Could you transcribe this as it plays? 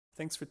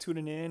Thanks for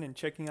tuning in and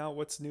checking out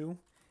what's new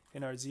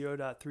in our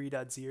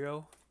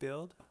 0.3.0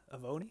 build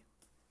of Oni.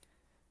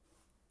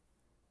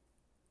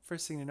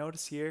 First thing to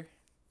notice here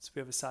is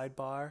we have a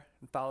sidebar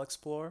and Pal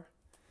Explorer.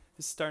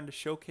 This is starting to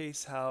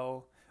showcase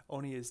how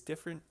Oni is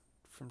different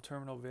from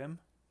Terminal Vim.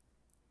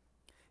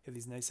 You have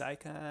these nice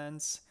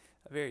icons,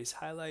 various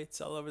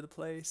highlights all over the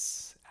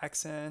place,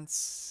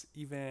 accents,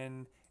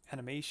 even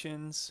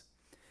animations.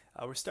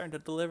 We're starting to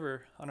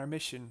deliver on our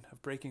mission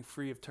of breaking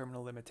free of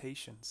terminal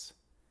limitations.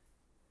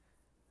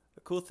 The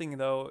cool thing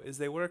though is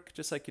they work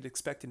just like you'd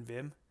expect in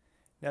Vim.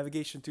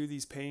 Navigation through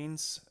these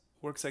panes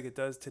works like it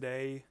does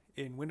today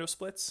in window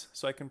splits,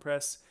 so I can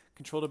press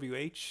Ctrl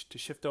WH to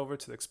shift over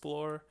to the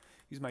Explorer,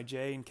 use my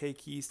J and K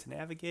keys to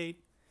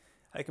navigate.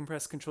 I can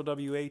press Ctrl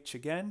WH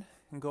again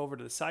and go over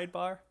to the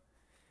sidebar,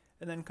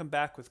 and then come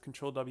back with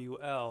Ctrl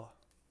WL.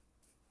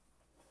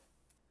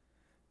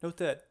 Note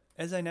that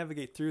as I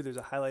navigate through, there's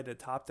a highlight at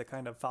the top that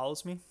kind of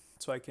follows me,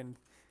 so I can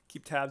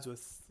keep tabs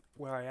with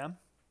where I am.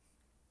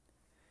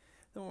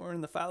 Then when we're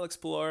in the File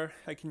Explorer,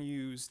 I can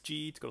use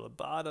G to go to the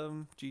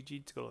bottom,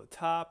 GG to go to the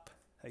top.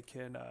 I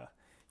can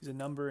use a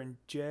number in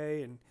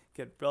J and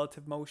get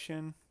relative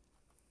motion.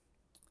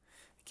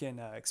 I can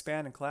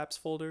expand and collapse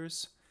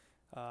folders,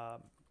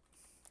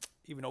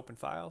 even open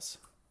files.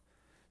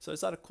 So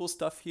there's a lot of cool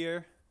stuff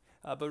here,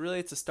 but really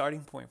it's a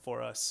starting point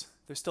for us.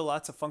 There's still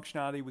lots of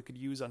functionality we could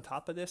use on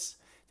top of this.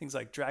 Things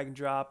like drag and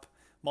drop,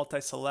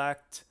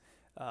 multi-select,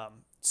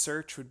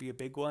 search would be a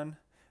big one.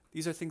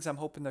 These are things I'm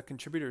hoping the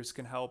contributors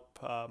can help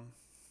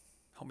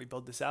me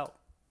build this out.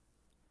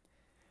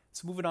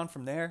 So moving on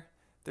from there,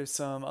 there's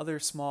some other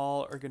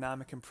small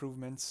ergonomic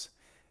improvements.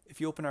 If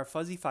you open our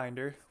fuzzy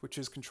finder, which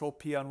is Control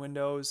P on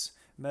Windows,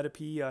 Meta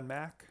P on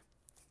Mac,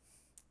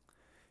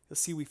 you'll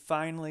see we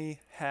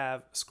finally have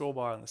a scroll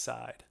bar on the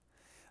side.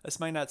 This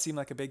might not seem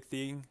like a big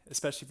thing,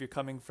 especially if you're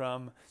coming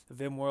from the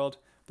Vim world,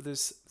 but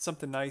there's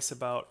something nice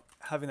about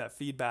having that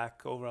feedback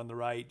over on the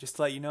right, just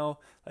to let you know,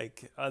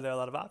 like, are there a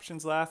lot of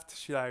options left?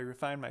 Should I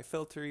refine my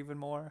filter even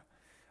more?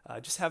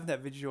 Just having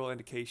that visual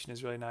indication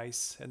is really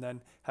nice, and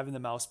then having the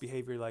mouse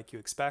behavior like you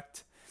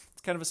expect.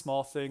 It's kind of a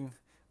small thing,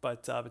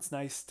 but it's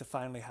nice to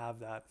finally have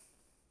that.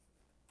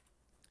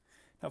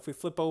 Now if we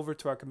flip over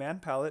to our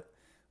command palette,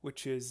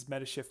 which is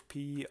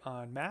Meta-Shift-P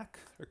on Mac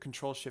or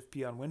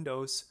Control-Shift-P on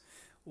Windows,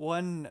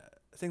 one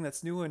thing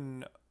that's new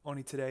in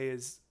Oni today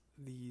is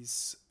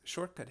these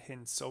shortcut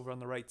hints over on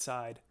the right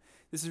side.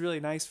 This is really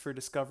nice for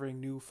discovering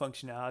new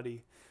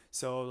functionality.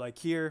 So like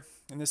here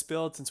in this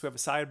build, since we have a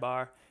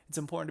sidebar, it's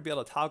important to be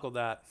able to toggle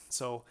that.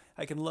 So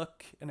I can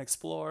look and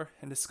explore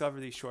and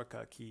discover these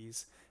shortcut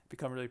keys,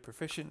 become really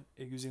proficient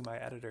at using my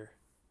editor.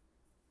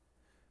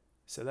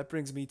 So that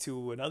brings me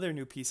to another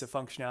new piece of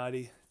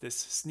functionality, this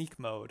sneak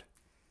mode.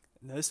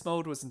 Now, this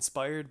mode was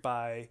inspired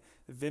by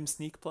the Vim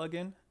Sneak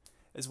plugin,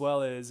 as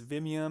well as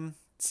Vimium,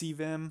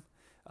 CVim,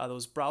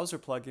 those browser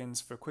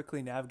plugins for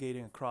quickly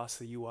navigating across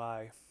the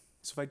UI.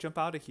 So if I jump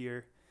out of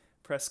here,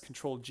 press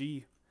Ctrl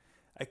G,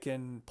 I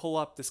can pull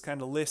up this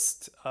kind of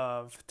list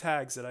of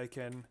tags that I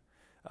can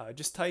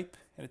just type,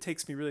 and it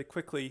takes me really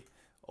quickly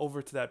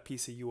over to that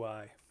piece of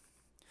UI.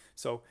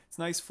 So it's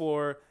nice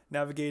for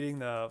navigating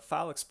the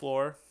File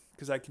Explorer,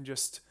 because I can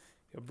just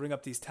bring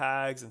up these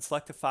tags and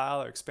select a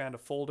file or expand a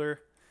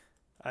folder.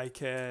 I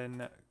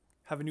can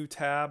have a new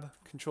tab,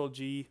 Ctrl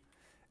G,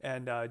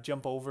 and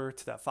jump over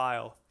to that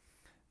file.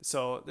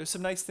 So there's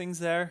some nice things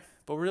there,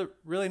 but we're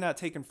really not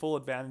taking full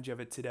advantage of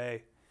it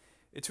today.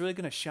 It's really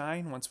going to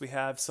shine once we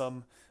have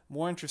some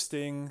more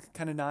interesting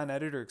kind of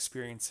non-editor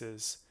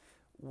experiences.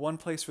 One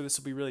place where this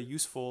will be really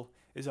useful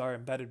is our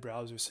embedded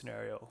browser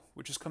scenario,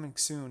 which is coming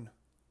soon.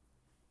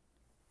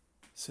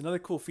 So another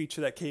cool feature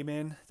that came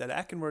in that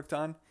Akin worked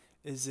on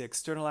is the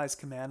Externalized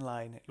command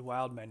line in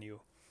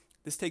wildmenu.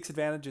 This takes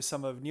advantage of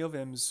some of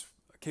NeoVim's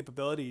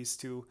capabilities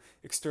to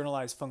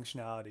externalize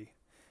functionality.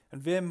 In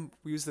Vim,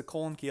 we use the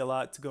colon key a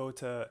lot to go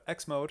to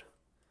X mode.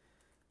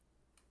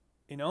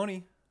 In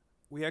Oni,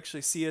 we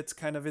actually see it's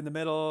kind of in the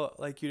middle,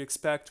 like you'd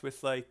expect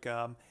with like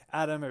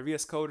Atom or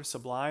VS Code or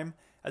Sublime,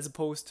 as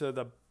opposed to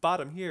the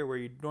bottom here where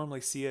you'd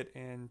normally see it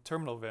in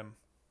Terminal Vim.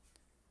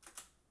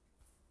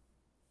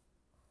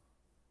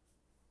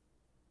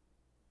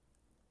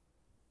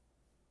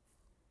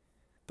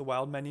 The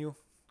wild menu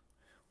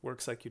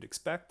works like you'd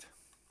expect.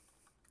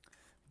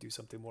 Do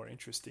something more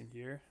interesting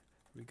here.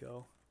 Here we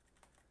go.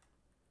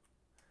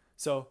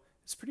 So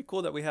it's pretty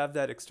cool that we have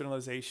that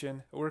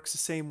externalization. It works the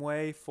same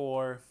way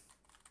for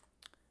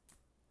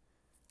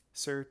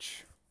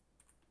search,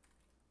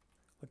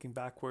 looking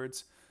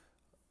backwards.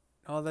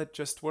 All that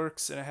just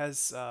works, and it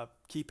has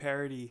key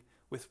parity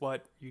with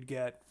what you'd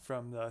get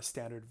from the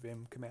standard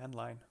Vim command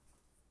line.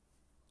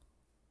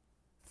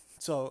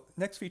 So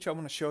next feature I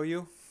want to show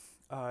you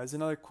is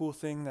another cool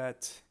thing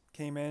that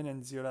came in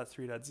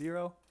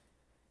 0.3.0.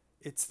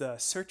 It's the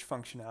search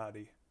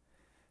functionality.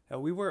 Now,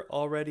 we were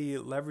already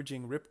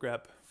leveraging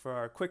ripgrep for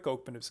our quick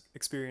open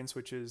experience,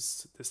 which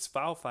is this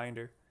file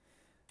finder.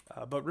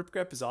 But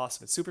ripgrep is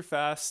awesome. It's super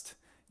fast.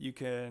 You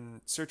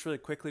can search really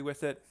quickly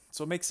with it.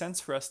 So it makes sense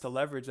for us to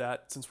leverage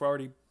that since we're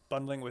already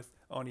bundling with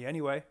Oni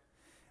anyway.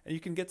 And you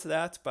can get to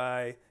that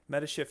by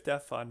Meta Shift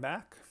F on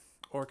Mac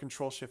or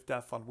Control Shift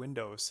F on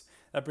Windows.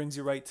 That brings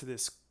you right to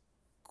this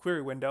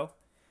query window,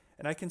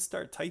 and I can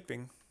start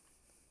typing.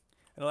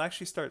 And it'll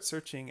actually start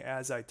searching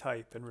as I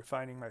type and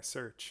refining my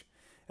search.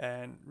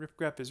 And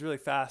ripgrep is really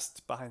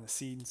fast behind the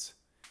scenes.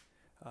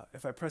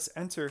 If I press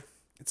enter,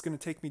 it's going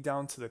to take me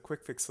down to the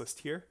quick fix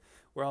list here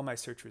where all my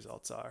search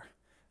results are.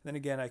 And then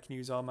again, I can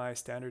use all my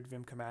standard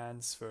Vim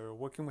commands for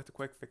working with the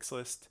quick fix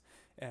list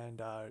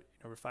and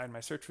refine my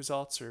search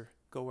results or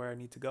go where I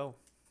need to go.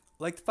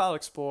 Like the File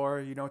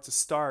Explorer, to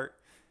start,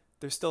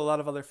 there's still a lot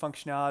of other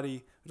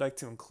functionality I'd like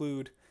to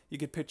include. You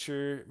could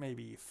picture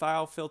maybe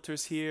file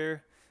filters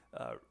here,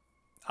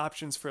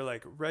 options for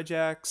like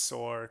regex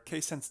or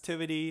case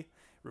sensitivity.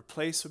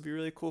 Replace would be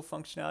really cool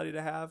functionality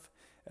to have,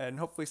 and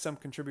hopefully some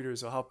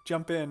contributors will help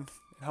jump in and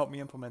help me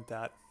implement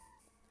that.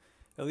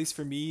 At least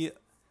for me,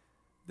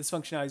 this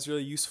functionality is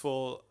really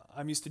useful.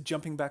 I'm used to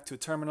jumping back to a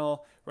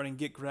terminal, running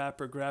git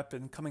grep or grep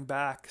and coming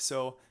back.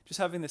 So just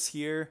having this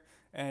here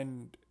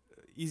and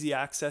easy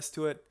access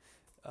to it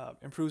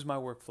improves my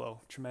workflow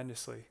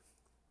tremendously.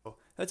 So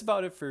that's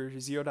about it for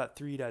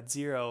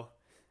 0.3.0.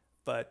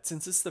 But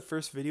since this is the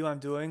first video I'm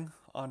doing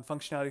on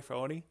functionality for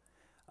Oni,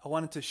 I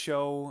wanted to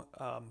show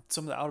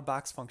some of the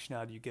out-of-box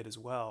functionality you get as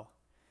well.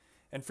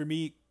 And for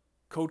me,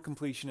 code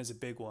completion is a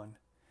big one.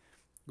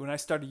 When I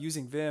started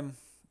using Vim,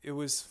 it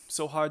was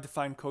so hard to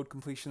find code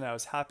completion that I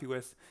was happy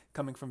with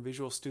coming from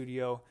Visual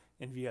Studio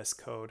and VS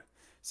Code.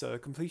 So the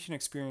completion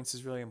experience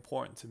is really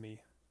important to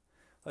me.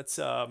 Let's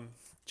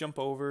jump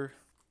over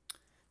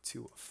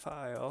to a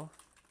file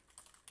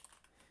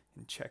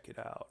and check it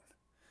out.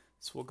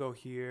 So we'll go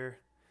here.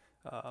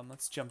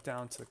 Let's jump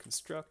down to the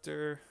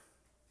constructor.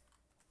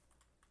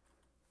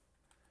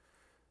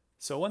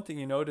 So one thing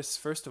you notice,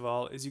 first of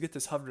all, is you get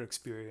this hover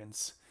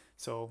experience.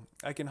 So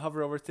I can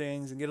hover over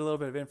things and get a little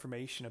bit of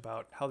information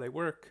about how they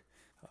work.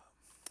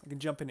 I can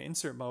jump into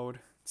insert mode,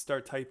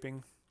 start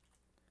typing.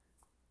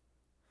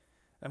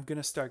 I'm going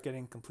to start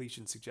getting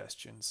completion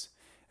suggestions.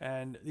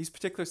 And these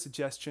particular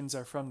suggestions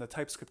are from the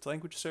TypeScript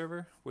language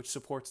server, which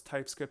supports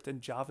TypeScript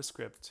and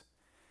JavaScript.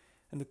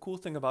 And the cool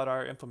thing about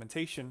our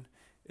implementation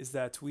is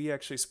that we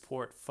actually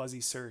support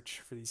fuzzy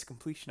search for these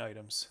completion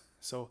items.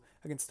 So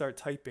I can start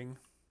typing,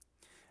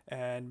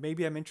 and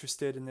maybe I'm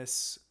interested in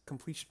this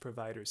completion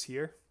providers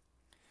here.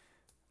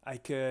 I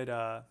could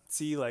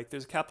see like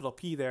there's a capital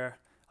P there.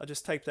 I'll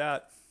just type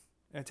that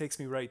and it takes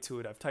me right to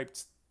it. I've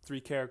typed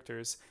 3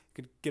 characters.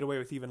 You could get away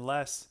with even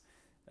less,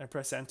 and I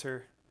press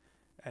enter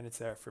and it's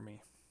there for me.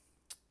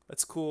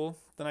 That's cool.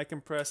 Then I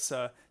can press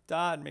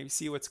dot and maybe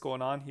see what's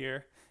going on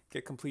here,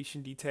 get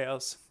completion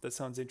details. That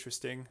sounds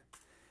interesting.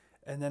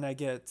 And then I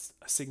get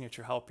a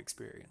signature help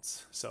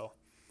experience. So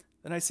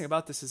the nice thing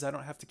about this is I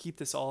don't have to keep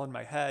this all in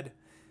my head.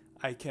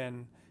 I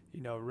can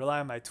rely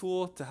on my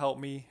tool to help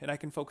me, and I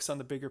can focus on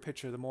the bigger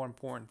picture, the more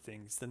important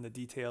things than the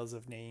details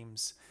of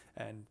names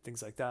and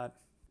things like that.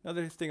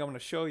 Another thing I want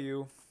to show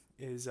you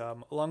is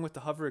along with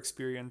the hover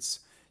experience,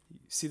 you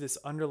see this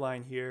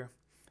underline here.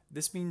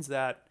 This means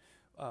that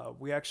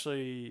we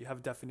actually have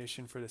a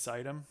definition for this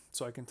item.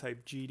 So I can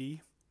type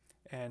GD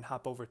and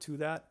hop over to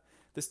that.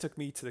 This took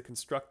me to the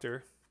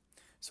constructor.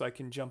 So I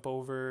can jump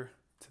over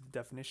to the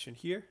definition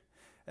here,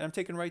 and I'm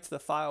taken right to the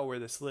file where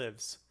this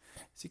lives.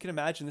 So you can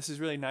imagine this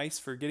is really nice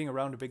for getting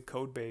around a big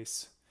code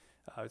base.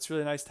 It's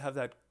really nice to have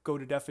that go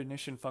to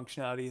definition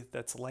functionality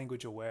that's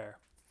language aware.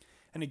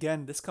 And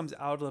again, this comes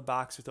out of the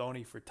box with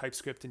Oni for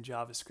TypeScript and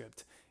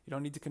JavaScript. You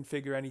don't need to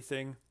configure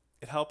anything.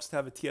 It helps to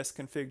have a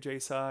tsconfig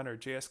JSON or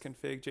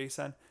JSconfig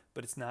JSON,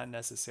 but it's not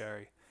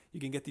necessary. You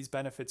can get these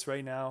benefits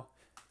right now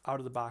out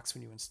of the box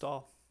when you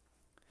install.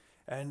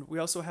 And we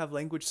also have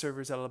language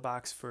servers out of the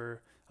box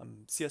for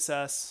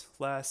CSS,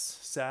 LESS,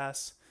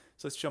 SAS.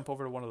 So let's jump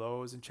over to one of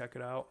those and check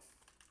it out.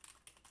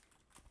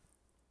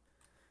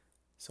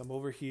 So I'm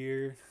over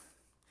here.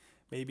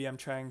 Maybe I'm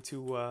trying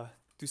to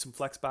do some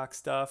Flexbox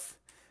stuff,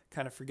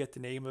 kind of forget the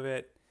name of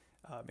it.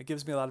 It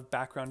gives me a lot of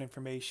background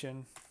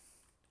information.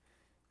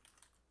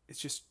 It's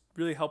just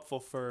really helpful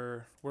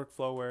for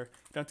workflow where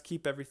you don't have to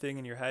keep everything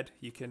in your head.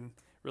 You can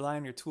rely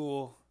on your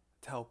tool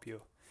to help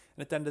you.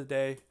 And at the end of the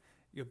day,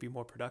 you'll be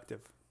more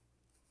productive.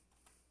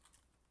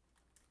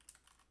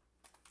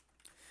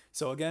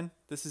 So again,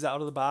 this is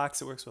out of the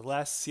box. It works with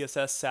LESS,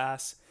 CSS,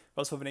 SAS.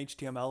 We also have an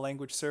HTML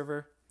language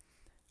server.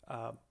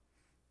 I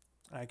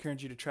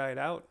encourage you to try it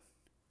out.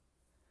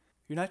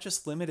 You're not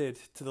just limited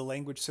to the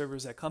language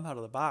servers that come out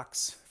of the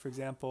box. For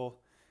example,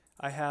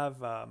 I have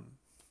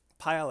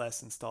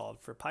PyLS installed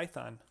for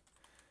Python,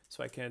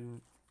 so I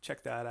can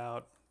check that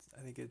out.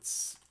 I think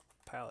it's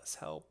PyLS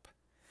help.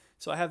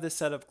 So I have this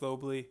set up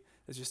globally.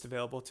 It's just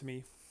available to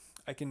me.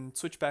 I can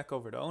switch back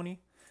over to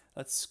Oni.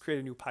 Let's create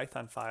a new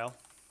Python file.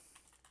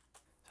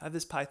 I have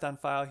this Python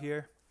file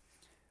here.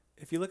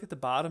 If you look at the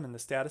bottom in the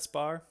status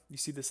bar, you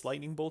see this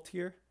lightning bolt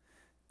here.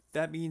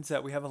 That means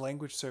that we have a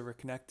language server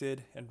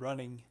connected and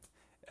running,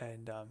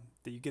 and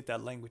that you get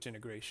that language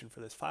integration for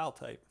this file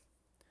type.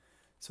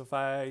 So if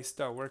I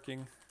start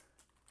working,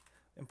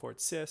 import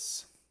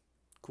sys,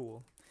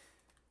 cool.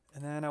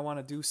 And then I want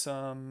to do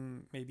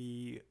some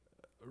maybe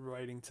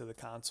writing to the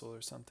console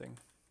or something.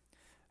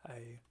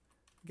 I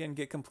again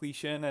get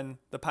completion, and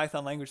the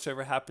Python language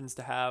server happens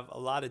to have a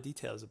lot of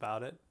details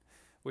about it,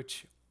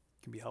 which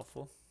can be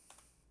helpful.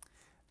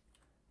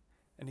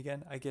 And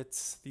again, I get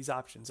these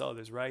options. Oh,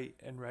 there's write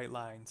and write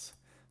lines.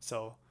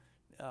 So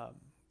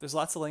there's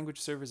lots of language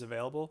servers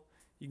available.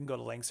 You can go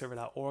to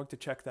langserver.org to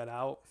check that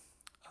out.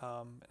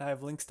 And I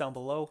have links down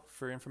below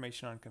for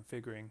information on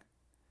configuring.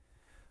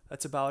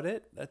 That's about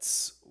it.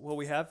 That's what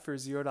we have for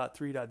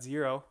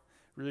 0.3.0.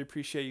 Really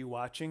appreciate you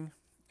watching.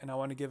 And I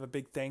want to give a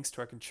big thanks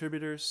to our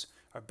contributors,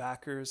 our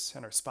backers,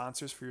 and our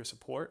sponsors for your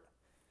support.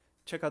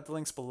 Check out the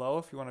links below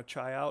if you want to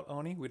try out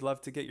Oni. We'd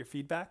love to get your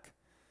feedback.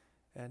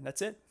 And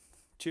that's it.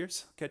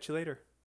 Cheers. Catch you later.